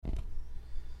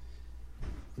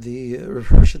The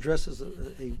Rosh addresses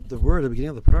the word at the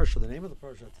beginning of the parsha, the name of the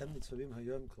parsha, Atem Nitzavim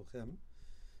Hayom Kolchem.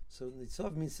 So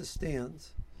Nitzav means to stand.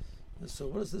 And so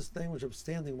what is this language of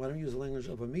standing? Why don't we use the language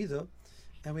of Amida?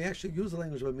 And we actually use the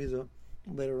language of Amida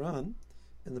later on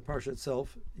in the parsha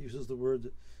itself. It uses the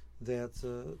word that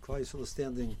Klal Yisrael is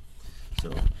standing.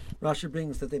 So Rashi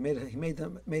brings that he made it a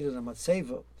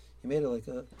matzeva. He made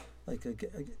it like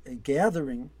a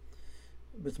gathering,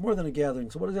 but it's more than a gathering.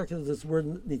 So what exactly does this word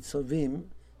nitzavim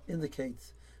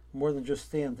indicates? More than just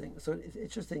standing. So it's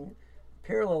interesting.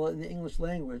 Parallel in the English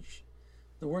language,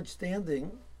 the word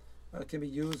standing can be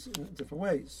used in different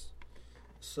ways.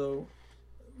 So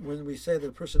when we say that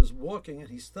a person is walking and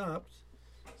he stopped,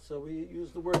 so we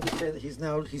use the word to say that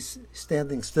he's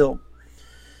standing still.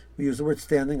 We use the word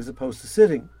standing as opposed to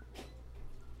sitting.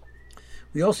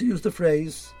 We also use the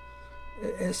phrase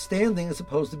as standing as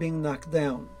opposed to being knocked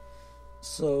down.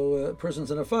 So a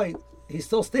person's in a fight, he's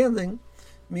still standing,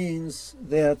 means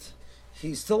that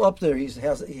he's still up there. He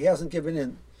hasn't given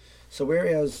in. So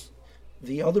whereas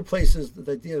the other places,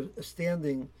 the idea of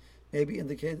standing maybe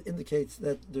indicates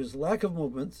that there's lack of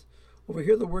movement, over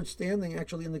here the word standing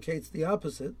actually indicates the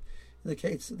opposite.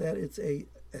 Indicates that it's a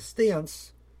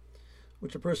stance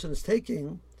which a person is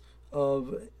taking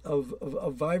of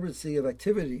vibrancy, of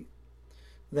activity.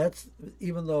 That's,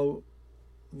 even though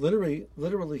literally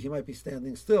he might be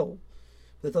standing still,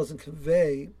 that doesn't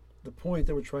convey the point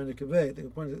that we're trying to convey. The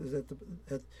point is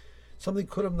that something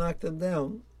could have knocked them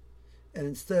down, and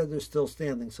instead they're still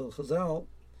standing. So Chazal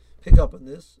pick up on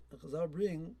this, and Chazal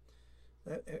bring,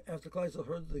 after Klal Yisrael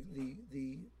heard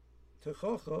the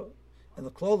Techacha and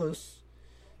the Klolos,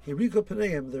 Hirika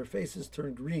Paneim, their faces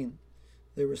turned green.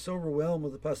 They were so overwhelmed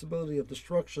with the possibility of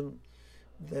destruction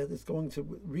that it's going to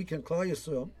weaken Klal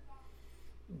Yisrael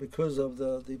because of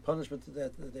the punishment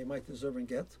that they might deserve and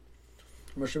get.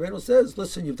 Moshe Rabbeinu says,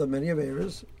 listen, you've done many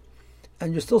Averas,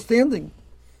 and you're still standing.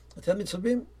 So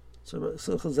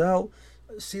Chazal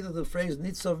see that the phrase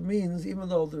Nitzav means, even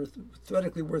though there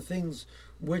theoretically were things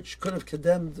which could have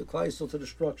condemned the Klal Yisrael to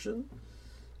destruction,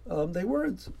 they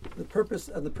weren't. The purpose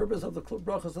of the brachas and the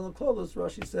klolos,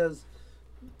 Rashi says,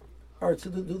 are to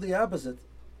do the opposite.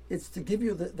 It's to give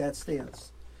you that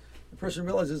stance. The person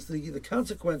realizes the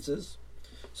consequences.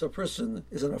 So a person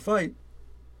is in a fight,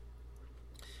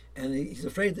 and he's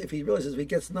afraid if he realizes if he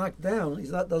gets knocked down,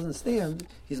 doesn't stand,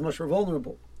 he's much more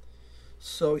vulnerable.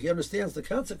 So he understands the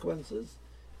consequences,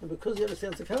 and because he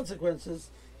understands the consequences,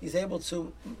 he's able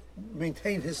to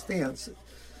maintain his stance,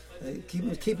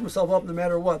 keep himself up no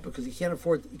matter what, because he can't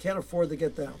afford to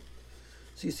get down.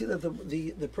 So you see that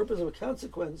the purpose of a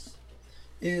consequence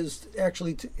is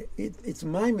actually it's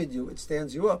maimed you, it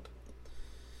stands you up.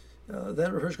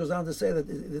 Then Hirsch goes on to say that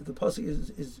the pasuk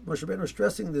is Moshe Rabbeinu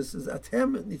stressing this is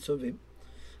atem nitzavim.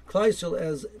 Klal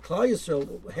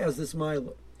Yisrael has this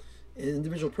mila. An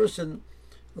individual person,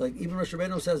 like even Moshe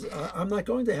Rabbeinu says, I'm not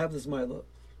going to have this mila.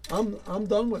 I'm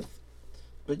done with.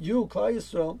 But you, Klal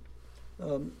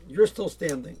Yisrael, you're still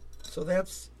standing. So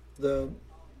that's the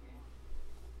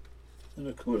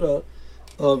nakuda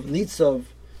of nitzav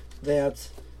that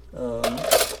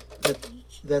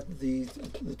the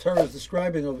Torah is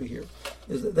describing over here.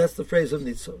 That's the phrase of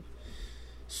nitzav.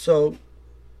 So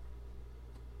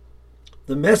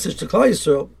the message to Klal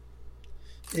Yisrael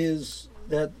is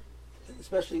that,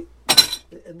 especially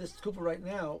in this kufa right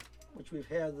now, which we've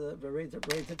had the very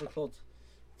difficult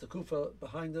kufa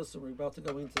behind us, and we're about to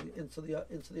go into the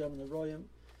Yom Royim,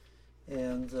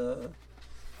 and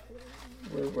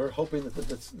we're hoping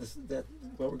that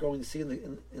what we're going to see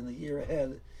in the year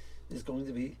ahead is going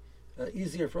to be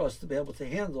easier for us to be able to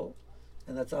handle,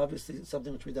 and that's obviously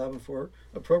something which we daven for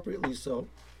appropriately. So,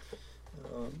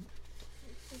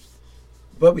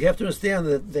 but we have to understand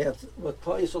that what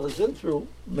Klal Yisrael has been through,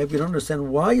 maybe we don't understand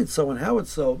why it's so and how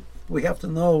it's so. We have to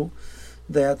know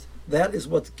that is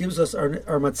what gives us our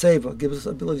matzeva, gives us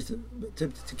ability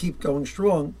to keep going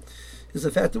strong, is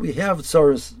the fact that we have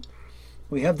tsaros,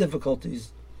 we have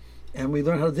difficulties, and we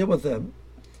learn how to deal with them,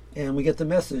 and we get the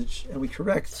message, and we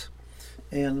correct,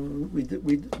 and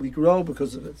we grow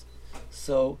because of it.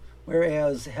 So,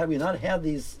 whereas had we not had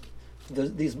these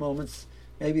moments,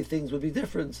 maybe things would be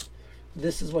different.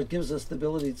 This is what gives us the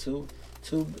ability to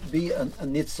be a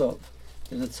nitzav.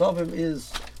 The nitzavim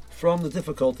is from the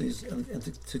difficulties and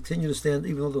to continue to stand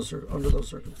even though under those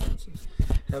circumstances.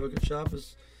 Have a good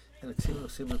Shabbos and a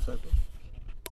ksima type of.